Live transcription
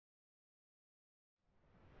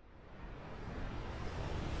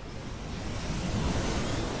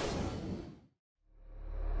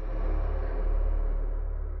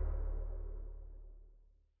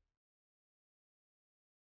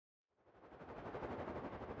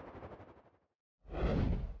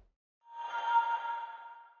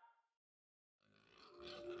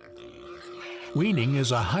Weaning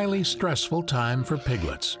is a highly stressful time for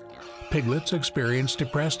piglets. Piglets experience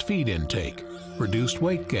depressed feed intake, reduced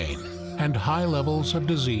weight gain, and high levels of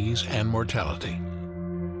disease and mortality.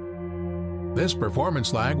 This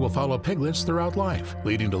performance lag will follow piglets throughout life,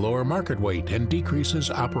 leading to lower market weight and decreases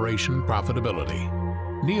operation profitability.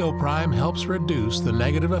 NeoPrime helps reduce the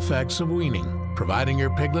negative effects of weaning, providing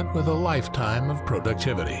your piglet with a lifetime of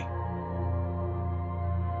productivity.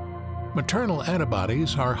 Maternal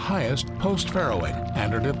antibodies are highest post-farrowing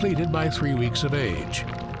and are depleted by 3 weeks of age.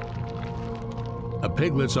 A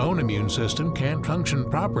piglet's own immune system can't function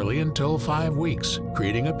properly until 5 weeks,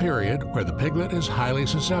 creating a period where the piglet is highly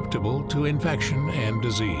susceptible to infection and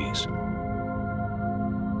disease.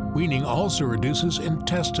 Weaning also reduces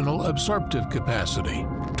intestinal absorptive capacity.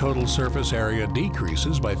 Total surface area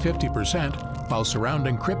decreases by 50%, while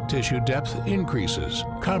surrounding crypt tissue depth increases,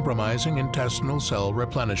 compromising intestinal cell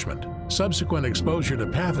replenishment. Subsequent exposure to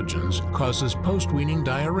pathogens causes post-weaning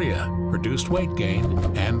diarrhea, reduced weight gain,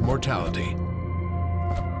 and mortality.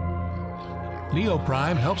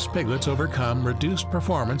 NeoPrime helps piglets overcome reduced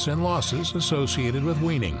performance and losses associated with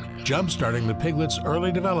weaning, jump-starting the piglet's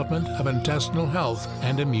early development of intestinal health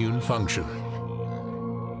and immune function.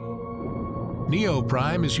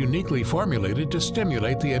 NeoPrime is uniquely formulated to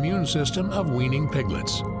stimulate the immune system of weaning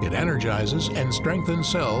piglets. It energizes and strengthens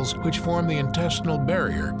cells which form the intestinal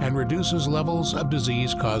barrier and reduces levels of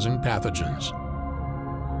disease-causing pathogens.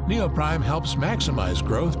 NeoPrime helps maximize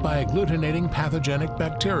growth by agglutinating pathogenic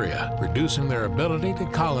bacteria, reducing their ability to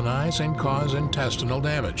colonize and cause intestinal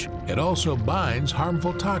damage. It also binds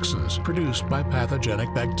harmful toxins produced by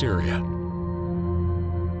pathogenic bacteria.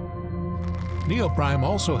 NeoPrime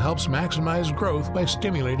also helps maximize growth by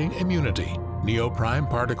stimulating immunity. NeoPrime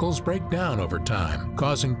particles break down over time,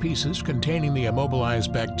 causing pieces containing the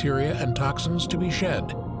immobilized bacteria and toxins to be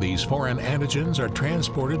shed. These foreign antigens are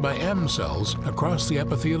transported by M cells across the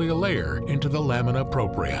epithelial layer into the lamina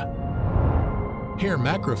propria. Here,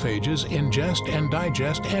 macrophages ingest and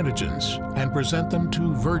digest antigens and present them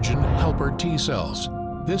to virgin helper T cells.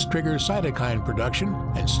 This triggers cytokine production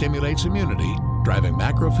and stimulates immunity, driving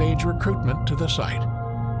macrophage recruitment to the site.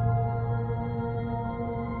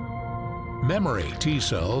 Memory T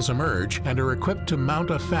cells emerge and are equipped to mount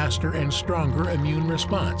a faster and stronger immune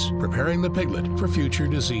response, preparing the piglet for future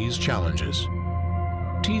disease challenges.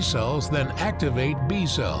 T cells then activate B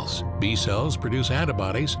cells. B cells produce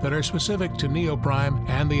antibodies that are specific to NeoPrime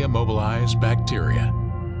and the immobilized bacteria.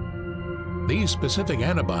 These specific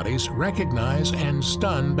antibodies recognize and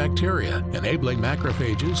stun bacteria, enabling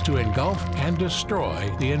macrophages to engulf and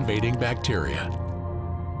destroy the invading bacteria.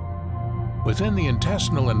 Within the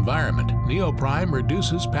intestinal environment, NeoPrime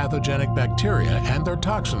reduces pathogenic bacteria and their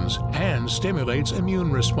toxins and stimulates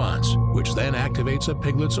immune response, which then activates a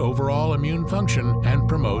piglet's overall immune function and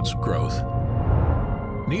promotes growth.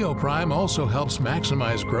 NeoPrime also helps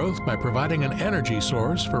maximize growth by providing an energy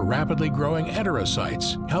source for rapidly growing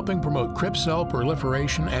enterocytes, helping promote crypt cell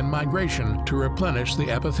proliferation and migration to replenish the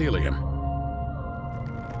epithelium.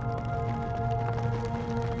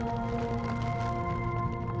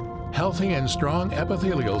 Healthy and strong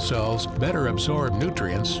epithelial cells better absorb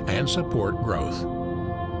nutrients and support growth.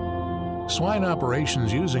 Swine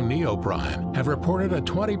operations using NeoPrime have reported a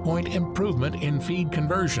 20-point improvement in feed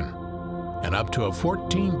conversion and up to a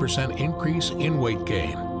 14% increase in weight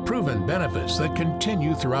gain, proven benefits that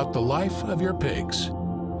continue throughout the life of your pigs.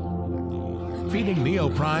 Feeding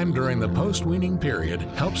NeoPrime during the post-weaning period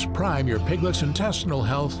helps prime your piglet's intestinal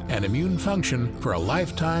health and immune function for a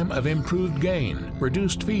lifetime of improved gain,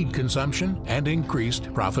 reduced feed consumption, and increased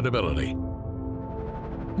profitability.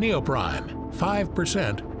 NeoPrime,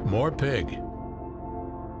 5% more pig.